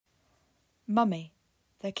Mummy,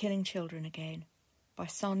 They're Killing Children Again, by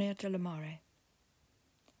Sarnia de la Mare.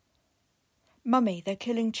 Mummy, they're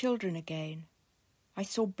killing children again. I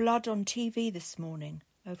saw blood on TV this morning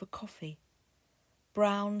over coffee.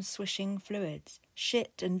 Brown, swishing fluids,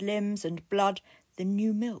 shit and limbs and blood, the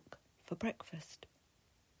new milk for breakfast.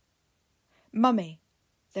 Mummy,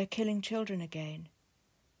 they're killing children again.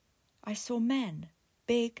 I saw men,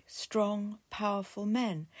 big, strong, powerful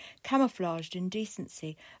men, camouflaged in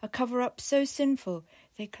decency, a cover-up so sinful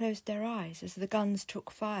they closed their eyes as the guns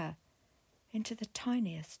took fire into the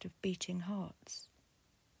tiniest of beating hearts.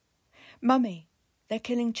 Mummy, they're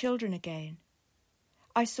killing children again.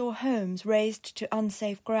 I saw homes razed to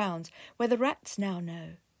unsafe grounds where the rats now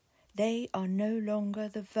know they are no longer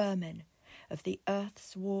the vermin of the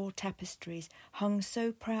earth's war tapestries hung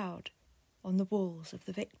so proud on the walls of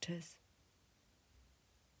the victors.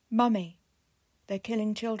 Mummy, they're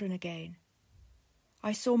killing children again.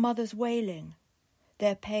 I saw mothers wailing,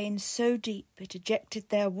 their pain so deep it ejected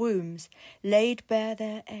their wombs, laid bare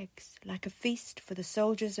their eggs like a feast for the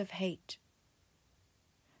soldiers of hate.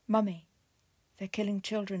 Mummy, they're killing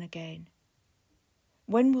children again.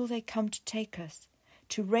 When will they come to take us,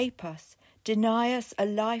 to rape us, deny us a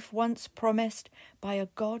life once promised by a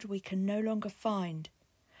God we can no longer find,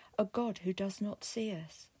 a God who does not see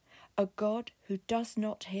us, a God who does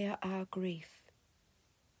not hear our grief?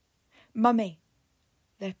 Mummy,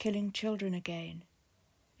 they're killing children again.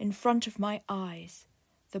 In front of my eyes,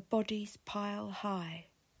 the bodies pile high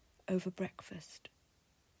over breakfast.